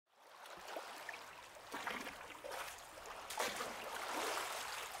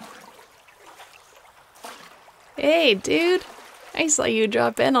Hey, dude. I saw you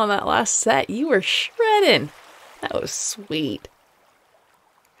drop in on that last set. You were shredding. That was sweet.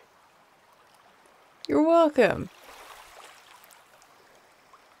 You're welcome.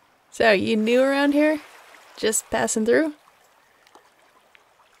 So, you new around here? Just passing through?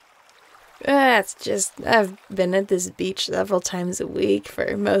 That's just, I've been at this beach several times a week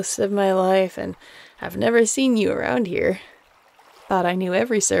for most of my life, and I've never seen you around here. Thought I knew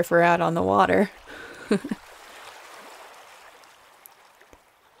every surfer out on the water.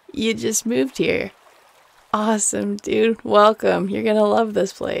 You just moved here. Awesome, dude. Welcome. You're gonna love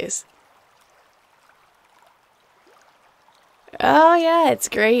this place. Oh yeah, it's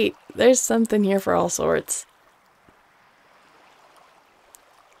great. There's something here for all sorts.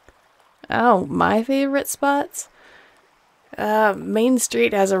 Oh, my favorite spots? Main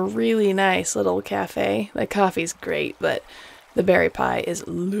Street has a really nice little cafe. The coffee's great, but the berry pie is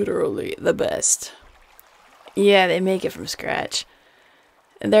literally the best. Yeah, they make it from scratch.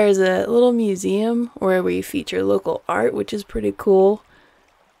 There's a little museum where we feature local art, which is pretty cool.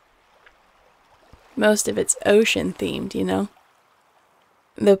 Most of it's ocean themed, you know?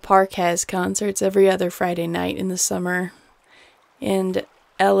 The park has concerts every other Friday night in the summer. And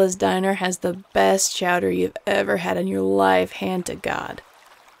Ella's Diner has the best chowder you've ever had in your life, hand to God.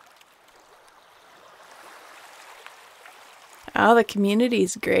 Oh, the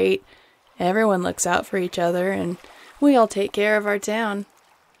community's great. Everyone looks out for each other, and we all take care of our town.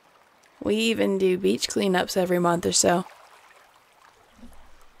 We even do beach cleanups every month or so.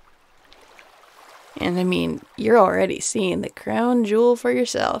 And I mean, you're already seeing the crown jewel for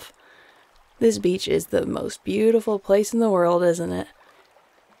yourself. This beach is the most beautiful place in the world, isn't it?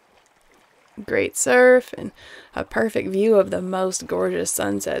 Great surf and a perfect view of the most gorgeous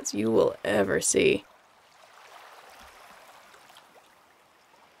sunsets you will ever see.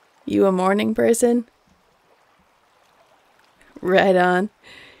 You a morning person? Right on.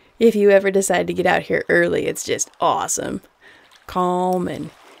 If you ever decide to get out here early, it's just awesome. Calm and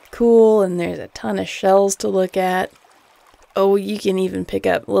cool, and there's a ton of shells to look at. Oh, you can even pick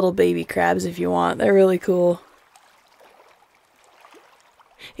up little baby crabs if you want. They're really cool.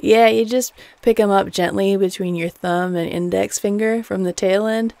 Yeah, you just pick them up gently between your thumb and index finger from the tail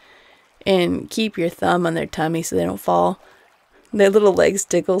end, and keep your thumb on their tummy so they don't fall. Their little legs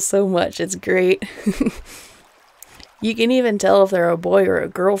tickle so much, it's great. You can even tell if they're a boy or a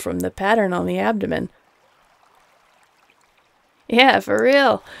girl from the pattern on the abdomen. Yeah, for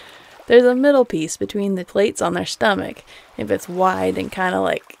real. There's a middle piece between the plates on their stomach. If it's wide and kind of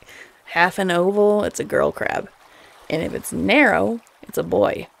like half an oval, it's a girl crab. And if it's narrow, it's a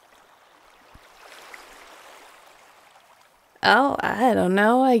boy. Oh, I don't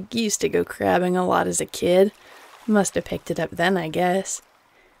know. I used to go crabbing a lot as a kid. Must have picked it up then, I guess.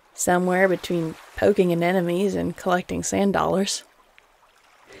 Somewhere between poking at enemies and collecting sand dollars.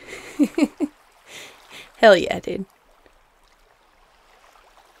 Hell yeah, dude.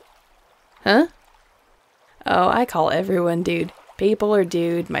 Huh? Oh, I call everyone dude. People are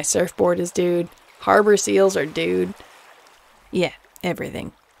dude. My surfboard is dude. Harbor seals are dude. Yeah,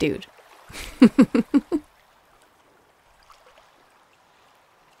 everything. Dude.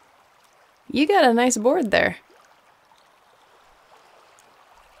 You got a nice board there.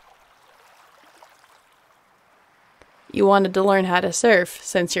 You wanted to learn how to surf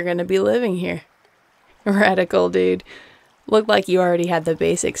since you're going to be living here. Radical, dude. Looked like you already had the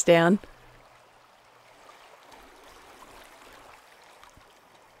basics down.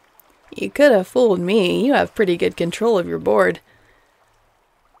 You could have fooled me. You have pretty good control of your board.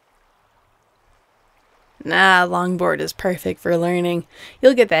 Nah, longboard is perfect for learning.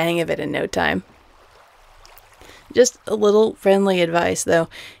 You'll get the hang of it in no time. Just a little friendly advice, though.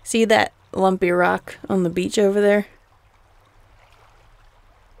 See that lumpy rock on the beach over there?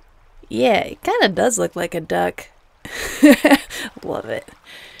 Yeah, it kind of does look like a duck. Love it.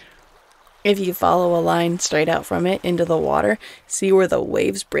 If you follow a line straight out from it into the water, see where the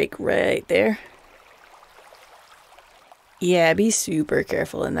waves break right there? Yeah, be super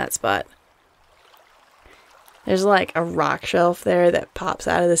careful in that spot. There's like a rock shelf there that pops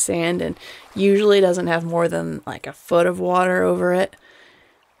out of the sand and usually doesn't have more than like a foot of water over it.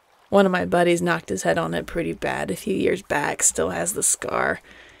 One of my buddies knocked his head on it pretty bad a few years back, still has the scar.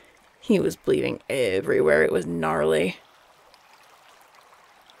 He was bleeding everywhere, it was gnarly.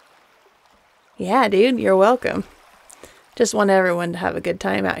 Yeah, dude, you're welcome. Just want everyone to have a good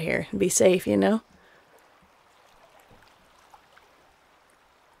time out here and be safe, you know?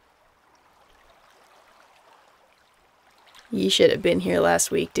 You should have been here last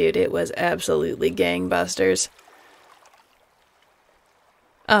week, dude. It was absolutely gangbusters.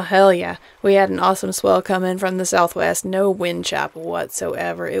 Oh, hell yeah. We had an awesome swell come in from the southwest. No wind chop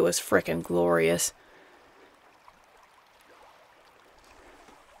whatsoever. It was frickin' glorious.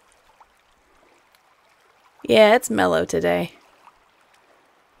 Yeah, it's mellow today.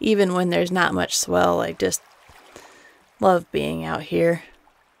 Even when there's not much swell, I just love being out here.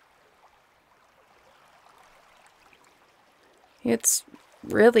 It's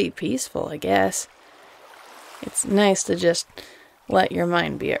really peaceful, I guess. It's nice to just let your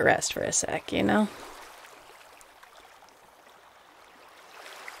mind be at rest for a sec, you know?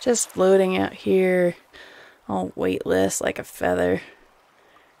 Just floating out here, all weightless like a feather.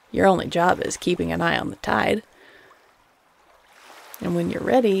 Your only job is keeping an eye on the tide. And when you're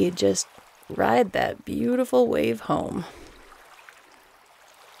ready, you just ride that beautiful wave home.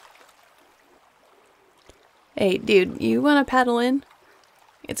 Hey, dude, you want to paddle in?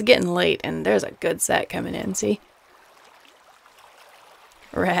 It's getting late, and there's a good set coming in, see?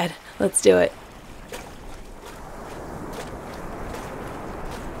 Rad. Let's do it.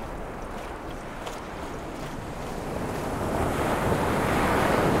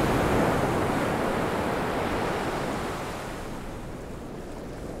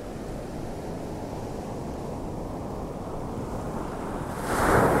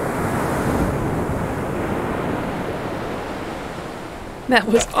 That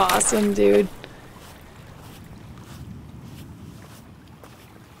was awesome, dude.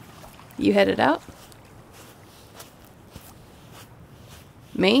 You headed out?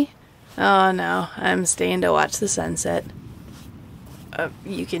 Me? Oh no, I'm staying to watch the sunset.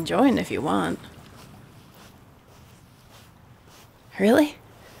 You can join if you want. Really?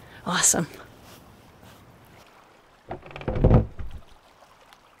 Awesome.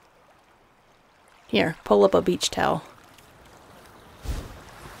 Here, pull up a beach towel.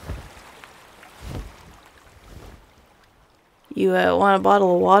 You want a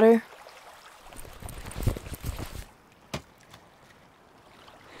bottle of water?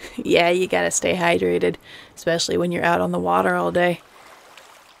 Yeah, you gotta stay hydrated, especially when you're out on the water all day.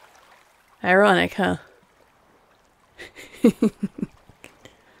 Ironic, huh?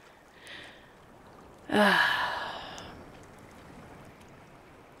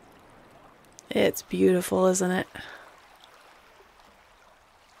 It's beautiful, isn't it?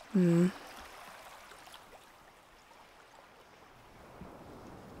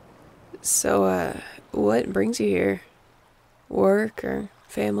 So, what brings you here? Work or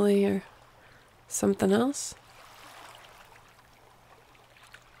family or something else?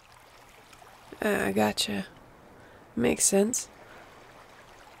 I gotcha. Makes sense.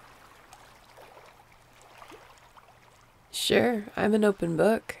 Sure, I'm an open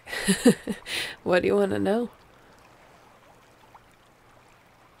book. What do you want to know?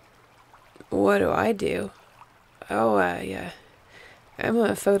 What do I do? Oh, yeah. I'm a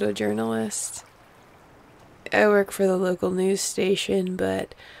photojournalist. I work for the local news station,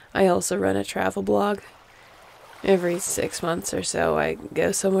 but I also run a travel blog. Every 6 months or so, I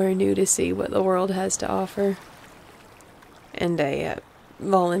go somewhere new to see what the world has to offer. And I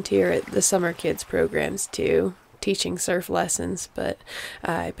volunteer at the summer kids programs too, teaching surf lessons, but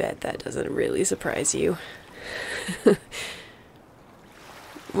I bet that doesn't really surprise you.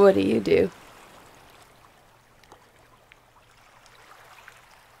 What do you do?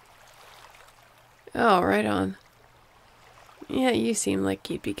 Oh, right on. Yeah, you seem like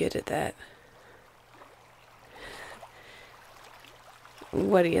you'd be good at that.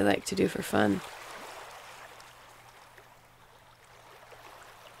 What do you like to do for fun?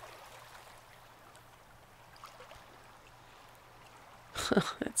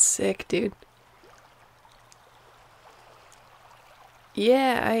 That's sick, dude.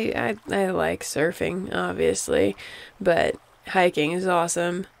 Yeah, I like surfing, obviously, but hiking is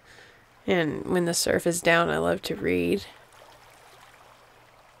awesome. And when the surf is down, I love to read.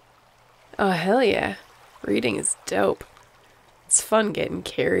 Oh, hell yeah. Reading is dope. It's fun getting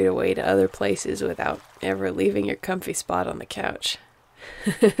carried away to other places without ever leaving your comfy spot on the couch.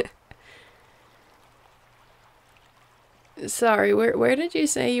 Sorry, where did you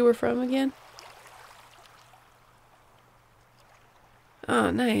say you were from again? Oh,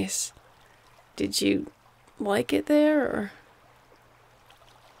 nice. Did you like it there, or?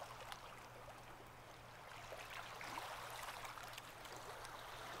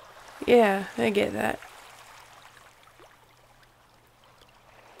 Yeah, I get that.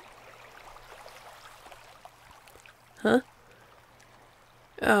 Huh?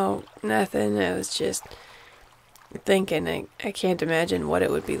 Oh, nothing. I was just thinking I can't imagine what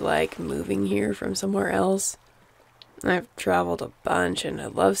it would be like moving here from somewhere else. I've traveled a bunch and I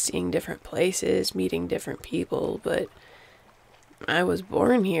love seeing different places, meeting different people, but I was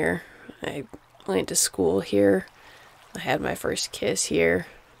born here. I went to school here. I had my first kiss here.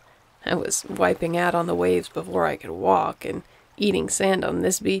 I was wiping out on the waves before I could walk and eating sand on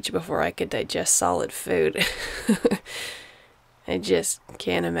this beach before I could digest solid food. I just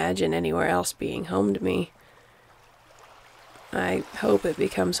can't imagine anywhere else being home to me. I hope it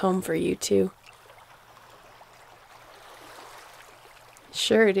becomes home for you too.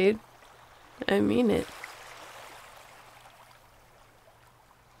 Sure, dude. I mean it.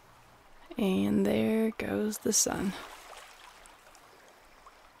 And there goes the sun.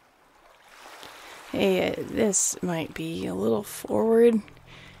 Hey, this might be a little forward,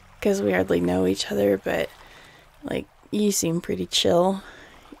 because we hardly know each other, but, like, you seem pretty chill.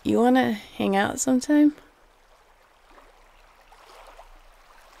 You wanna hang out sometime?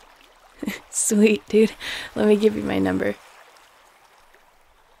 Sweet, dude. Let me give you my number.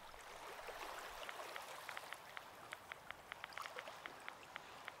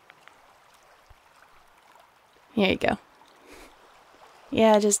 Here you go.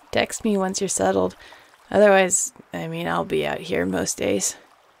 Yeah, just text me once you're settled. Otherwise, I'll be out here most days.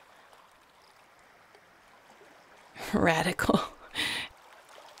 Radical.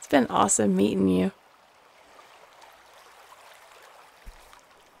 It's been awesome meeting you.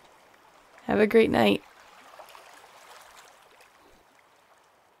 Have a great night.